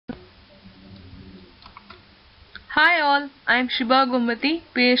Hi all, I am Subha Gomathy,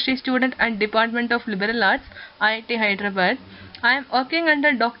 PhD student at Department of Liberal Arts, IIT Hyderabad. I am working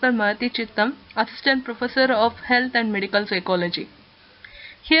under Dr. Marathi Chittam, Assistant Professor of Health and Medical Psychology.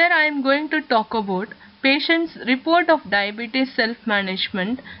 Here I am going to talk about Patient's Report of Diabetes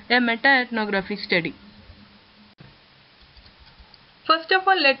Self-Management, a Meta-ethnography study. First of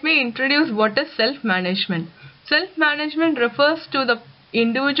all, let me introduce what is self-management. Self-management refers to the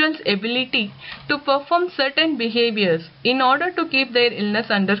individual's ability to perform certain behaviors in order to keep their illness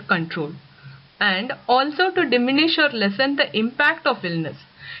under control and also to diminish or lessen the impact of illness.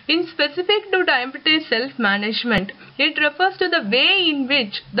 In specific to diabetes self-management, it refers to the way in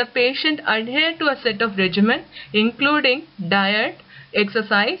which the patient adhere to a set of regimen including diet,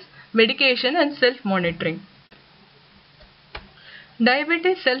 exercise, medication and self-monitoring.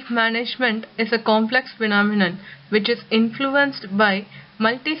 Diabetes self-management is a complex phenomenon which is influenced by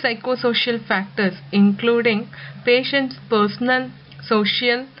multi-psychosocial factors including patient's personal,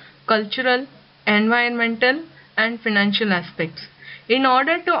 social, cultural, environmental and financial aspects. In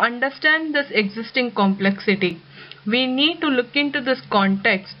order to understand this existing complexity, we need to look into this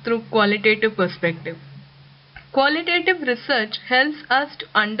context through qualitative perspective. Qualitative research helps us to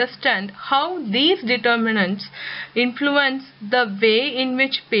understand how these determinants influence the way in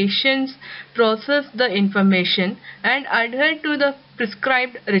which patients process the information and adhere to the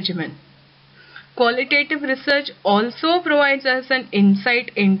prescribed regimen. Qualitative research also provides us an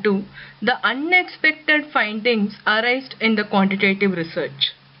insight into the unexpected findings arised in the quantitative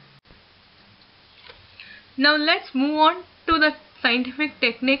research. Now let's move on to the scientific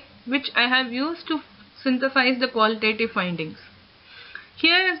technique which I have used to synthesize the qualitative findings.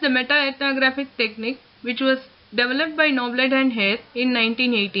 Here is the meta-ethnographic technique which was developed by Noblit Hare in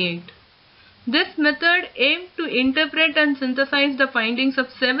 1988. This method aimed to interpret and synthesize the findings of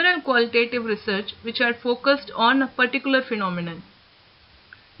several qualitative research which had focused on a particular phenomenon.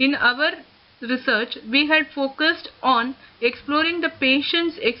 In our research, we had focused on exploring the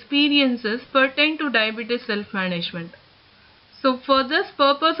patient's experiences pertaining to diabetes self-management. So for this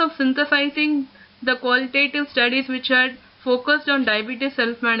purpose of synthesizing the qualitative studies which had focused on diabetes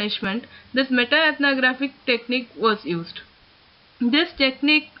self-management, this meta-ethnographic technique was used. This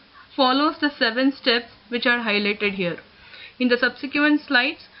technique follows the 7 steps which are highlighted here. In the subsequent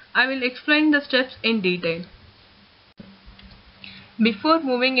slides, I will explain the steps in detail. Before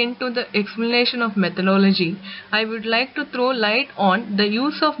moving into the explanation of methodology, I would like to throw light on the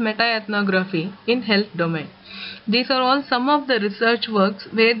use of meta-ethnography in health domain. These are all some of the research works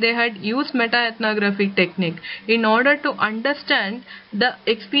where they had used meta-ethnography technique in order to understand the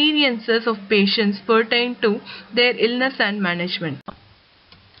experiences of patients pertaining to their illness and management.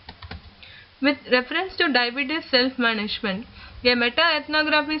 With reference to diabetes self-management, a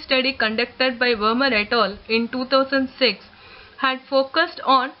meta-ethnography study conducted by Vermeer et al. In 2006 had focused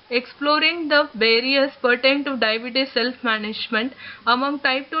on exploring the barriers pertaining to diabetes self-management among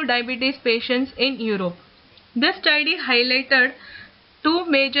type 2 diabetes patients in Europe. This study highlighted 2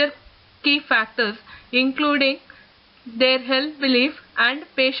 major key factors including their health belief and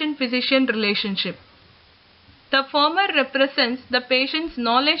patient-physician relationship. The former represents the patient's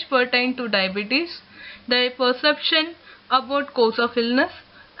knowledge pertaining to diabetes, their perception about course of illness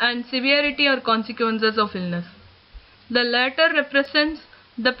and severity or consequences of illness. The latter represents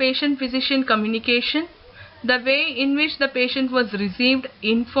the patient-physician communication, the way in which the patient was received,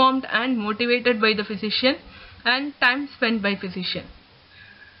 informed and motivated by the physician and time spent by physician.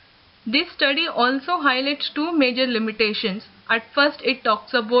 This study also highlights 2 major limitations. At first it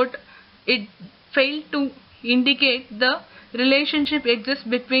talks about it failed to indicate the relationship exists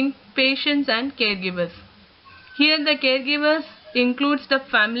between patients and caregivers. Here the caregivers includes the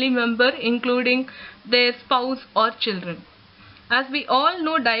family member including their spouse or children. As we all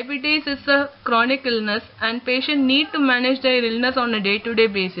know, diabetes is a chronic illness and patients need to manage their illness on a day-to-day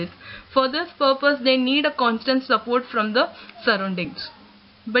basis. For this purpose, they need a constant support from the surroundings.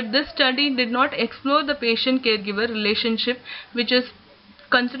 But this study did not explore the patient-caregiver relationship, which is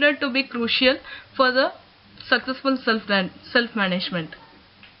considered to be crucial for the successful self-management.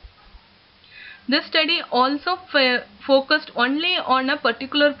 This study also focused only on a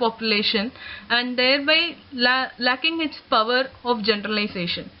particular population and thereby lacking its power of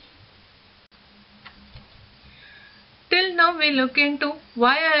generalization. Till now we look into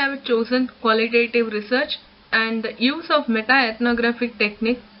why I have chosen qualitative research and the use of meta-ethnographic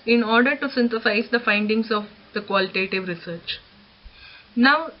technique in order to synthesize the findings of the qualitative research.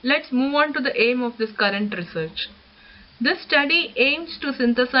 Now let's move on to the aim of this current research. This study aims to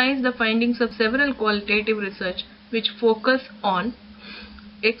synthesize the findings of several qualitative research which focus on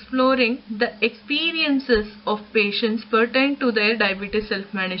exploring the experiences of patients pertaining to their diabetes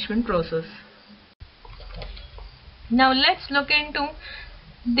self-management process. Now let's look into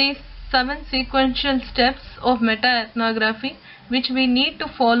these 7 sequential steps of meta-ethnography which we need to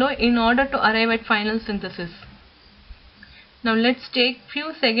follow in order to arrive at final synthesis. Now let's take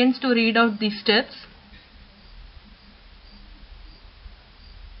few seconds to read out these steps.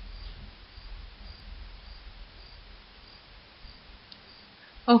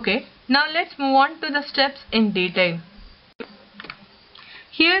 Okay, now let's move on to the steps in detail.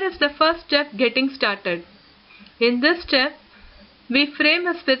 Here is the first step, getting started. In this step, we frame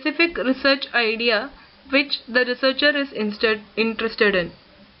a specific research idea which the researcher is interested in.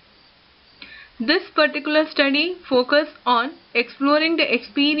 This particular study focuses on exploring the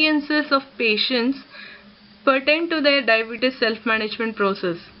experiences of patients pertaining to their diabetes self-management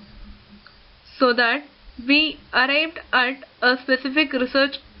process, so that we arrived at a specific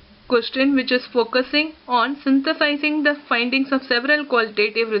research question which is focusing on synthesizing the findings of several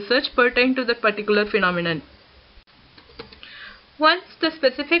qualitative research pertaining to that particular phenomenon. Once the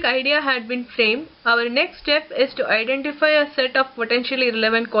specific idea had been framed, our next step is to identify a set of potentially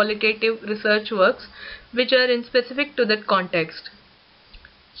relevant qualitative research works which are specific to that context.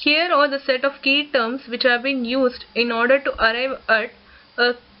 Here are the set of key terms which have been used in order to arrive at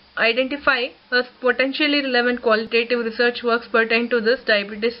identify a potentially relevant qualitative research works pertaining to this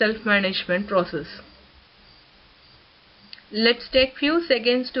diabetes self-management process. Let's take few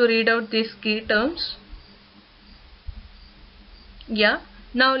seconds to read out these key terms.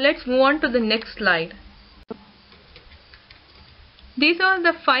 Now let's move on to the next slide. These are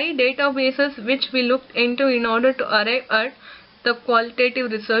the 5 databases which we looked into in order to arrive at the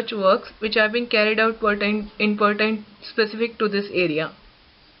qualitative research works which have been carried out pertain specific to this area.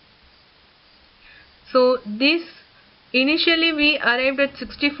 So initially we arrived at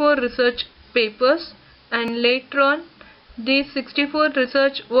 64 research papers, and later on these 64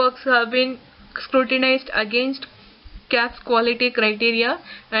 research works have been scrutinized against CASP quality criteria,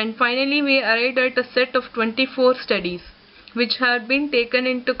 and finally we arrived at a set of 24 studies which have been taken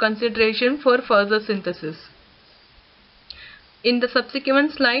into consideration for further synthesis. In the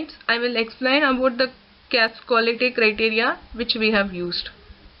subsequent slides, I will explain about the CASP quality criteria which we have used.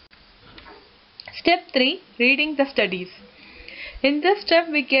 Step 3. Reading the studies. In this step,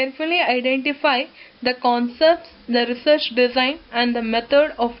 we carefully identify the concepts, the research design, and the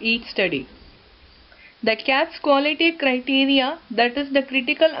method of each study. The CASP quality criteria, that is the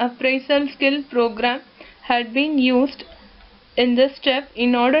critical appraisal skill program, had been used in this step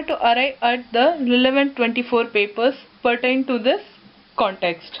in order to arrive at the relevant 24 papers pertaining to this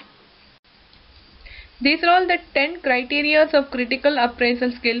context. These are all the 10 criteria of critical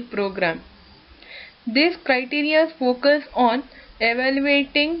appraisal skill program. These criteria focus on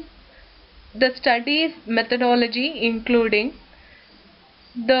evaluating the study's methodology, including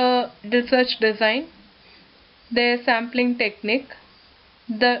the research design, their sampling technique,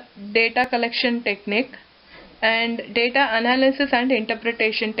 the data collection technique, and data analysis and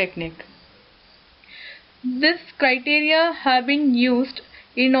interpretation technique. These criteria have been used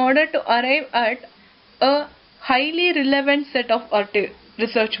in order to arrive at a highly relevant set of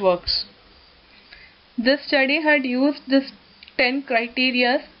research works. This study had used this 10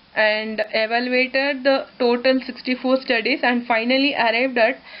 criteria and evaluated the total 64 studies and finally arrived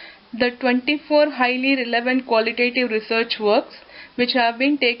at the 24 highly relevant qualitative research works which have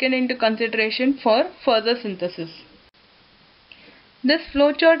been taken into consideration for further synthesis. This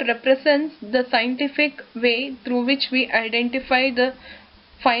flowchart represents the scientific way through which we identify the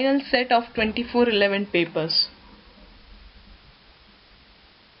final set of 24 relevant papers.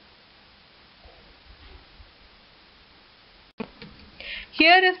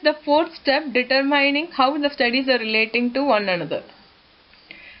 Here is the fourth step, determining how the studies are relating to one another.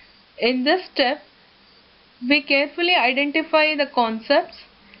 In this step, we carefully identify the concepts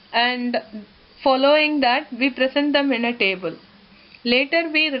and following that we present them in a table. Later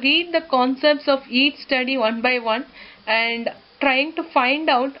we read the concepts of each study one by one and trying to find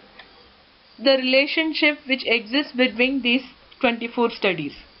out the relationship which exists between these 24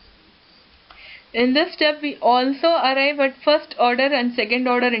 studies. In this step we also arrive at first order and second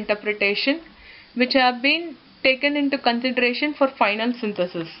order interpretation which have been taken into consideration for final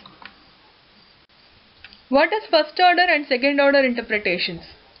synthesis. What is first order and second order interpretations?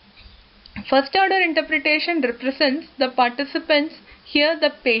 First order interpretation represents the participants, here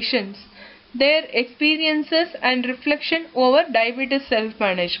the patients, their experiences and reflection over diabetes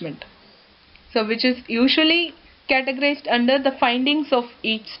self-management. So which is usually categorized under the findings of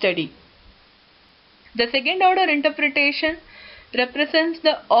each study. The second order interpretation represents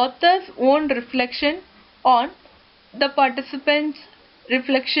the author's own reflection on the participants'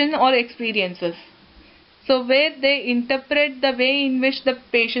 reflection or experiences. So where they interpret the way in which the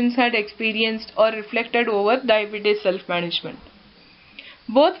patients had experienced or reflected over diabetes self-management.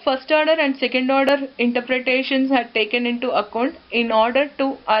 Both first order and second order interpretations had taken into account in order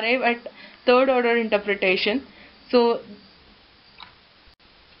to arrive at third order interpretation. So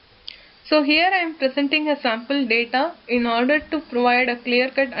here I am presenting a sample data in order to provide a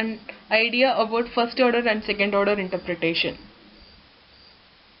clear-cut idea about first order and second order interpretation.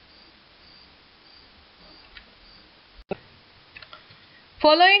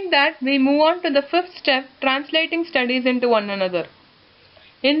 Following that, we move on to the fifth step, translating studies into one another.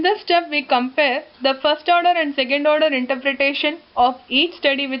 In this step, we compare the first order and second order interpretation of each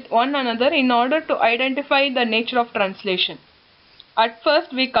study with one another in order to identify the nature of translation. At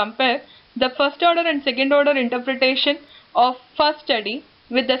first, we compare the first order and second order interpretation of first study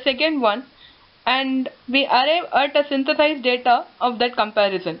with the second one, and we arrive at a synthesized data of that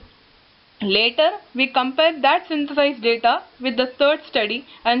comparison. Later, we compare that synthesized data with the third study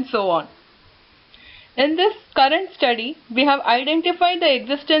and so on. In this current study, we have identified the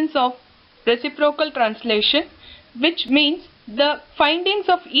existence of reciprocal translation, which means the findings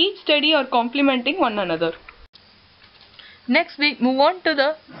of each study are complementing one another. Next, we move on to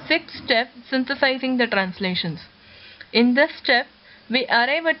the sixth step, synthesizing the translations. In this step, we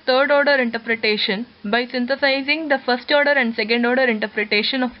arrive at third order interpretation by synthesizing the first order and second order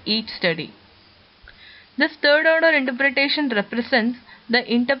interpretation of each study. This third order interpretation represents the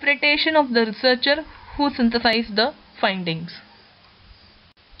interpretation of the researcher who synthesized the findings.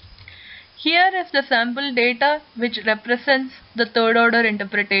 Here is the sample data which represents the third order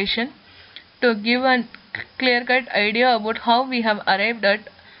interpretation to give a clear-cut idea about how we have arrived at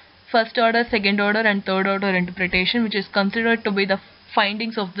first order, second order and third order interpretation, which is considered to be the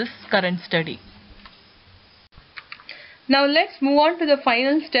findings of this current study. Now let's move on to the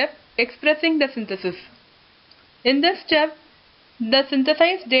final step, expressing the synthesis. In this step, the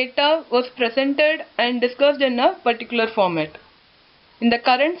synthesized data was presented and discussed in a particular format. In the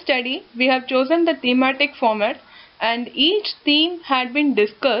current study, we have chosen the thematic format and each theme had been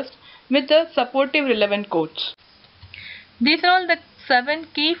discussed with the supportive relevant quotes. These are all the 7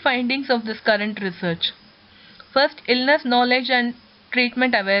 key findings of this current research. First, illness knowledge and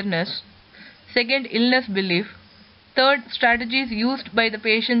treatment awareness. Second, illness belief. Third, strategies used by the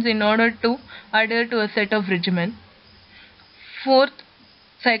patients in order to adhere to a set of regimen. Fourth,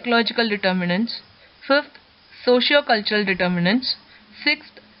 psychological determinants. Fifth, socio-cultural determinants.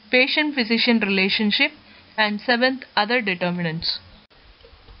 Sixth, patient-physician relationship. And seventh, other determinants.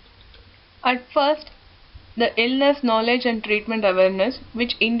 At first, the illness knowledge and treatment awareness,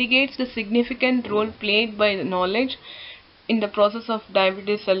 which indicates the significant role played by the knowledge in the process of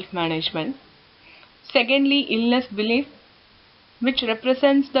diabetes self-management. Secondly, illness belief, which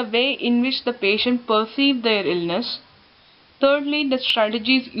represents the way in which the patient perceives their illness. Thirdly, the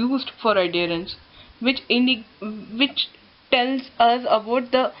strategies used for adherence, which tells us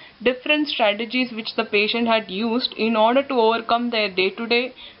about the different strategies which the patient had used in order to overcome their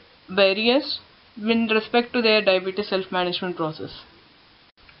day-to-day barriers with respect to their diabetes self-management process.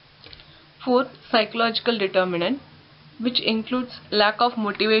 Fourth, psychological determinant, which includes lack of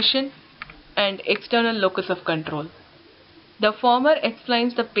motivation and external locus of control. The former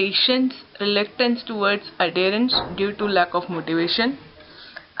explains the patient's reluctance towards adherence due to lack of motivation,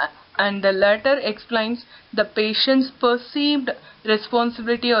 and the latter explains the patient's perceived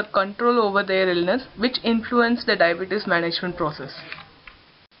responsibility or control over their illness, which influence the diabetes management process.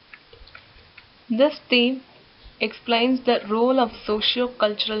 This theme explains the role of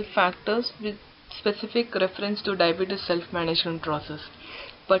socio-cultural factors with specific reference to diabetes self-management process,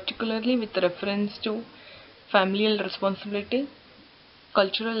 particularly with reference to familial responsibility,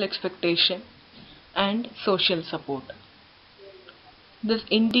 cultural expectation, and social support. This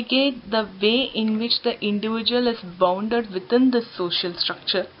indicates the way in which the individual is bounded within the social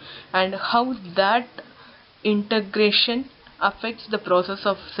structure and how that integration affects the process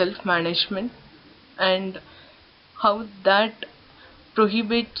of self-management and how that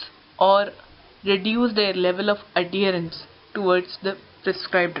prohibits or reduces their level of adherence towards the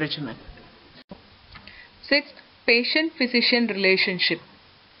prescribed regimen. Sixth, patient-physician relationship,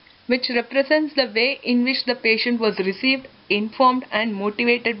 which represents the way in which the patient was received, informed and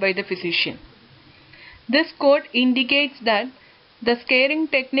motivated by the physician. This quote indicates that the scaring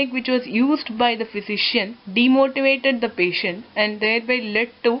technique which was used by the physician demotivated the patient and thereby led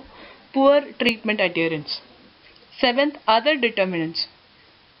to poor treatment adherence. Seventh, other determinants,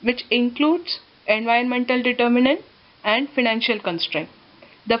 which includes environmental determinant, and financial constraint.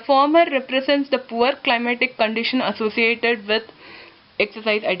 The former represents the poor climatic condition associated with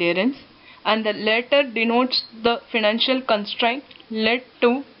exercise adherence, and the latter denotes the financial constraint led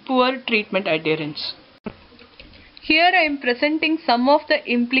to poor treatment adherence. Here I am presenting some of the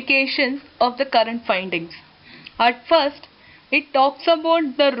implications of the current findings. At first, it talks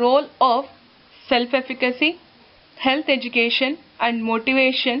about the role of self-efficacy, health education, and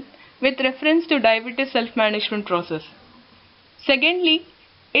motivation with reference to diabetes self-management process. Secondly,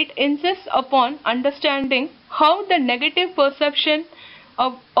 it insists upon understanding how the negative perception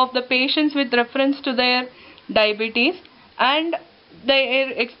of the patients with reference to their diabetes and their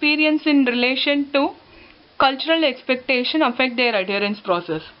experience in relation to cultural expectation affect their adherence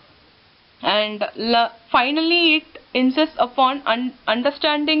process. And finally, it insists upon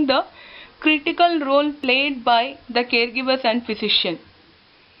understanding the critical role played by the caregivers and physician.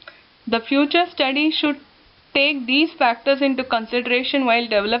 The future study should take these factors into consideration while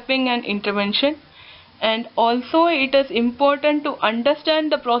developing an intervention, and also it is important to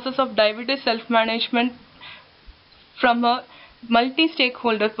understand the process of diabetes self-management from a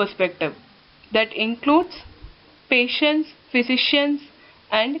multi-stakeholder perspective that includes patients, physicians,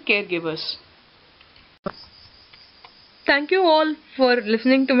 and caregivers. Thank you all for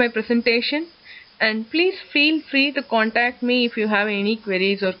listening to my presentation, and please feel free to contact me if you have any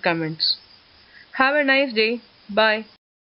queries or comments. Have a nice day. Bye.